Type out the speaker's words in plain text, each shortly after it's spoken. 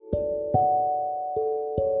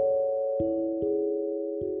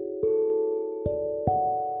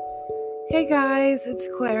Hey guys, it's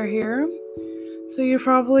Claire here. So you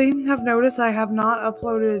probably have noticed I have not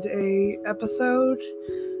uploaded a episode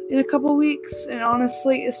in a couple weeks, and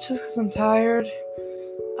honestly, it's just because I'm tired.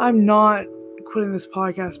 I'm not quitting this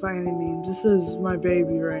podcast by any means. This is my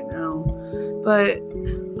baby right now. But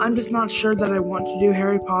I'm just not sure that I want to do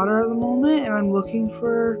Harry Potter at the moment, and I'm looking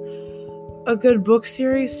for a good book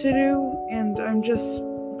series to do, and I'm just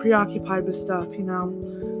preoccupied with stuff,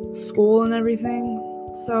 school and everything.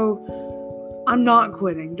 So I'm not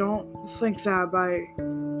quitting. Don't think that by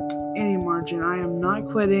any margin. I am not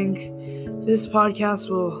quitting. This podcast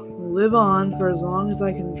will live on for as long as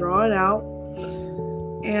I can draw it out.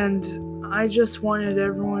 And I just wanted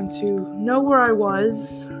everyone to know where I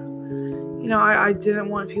was. I didn't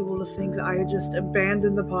want people to think that I had just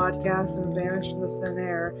abandoned the podcast and vanished into thin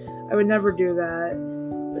air. I would never do that.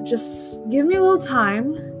 But just give me a little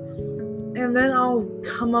time, and then I'll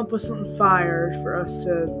come up with something fire for us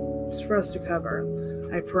to cover.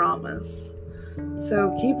 I promise.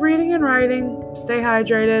 So keep reading and writing, stay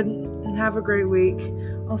hydrated, and have a great week.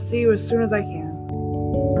 I'll see you as soon as I can.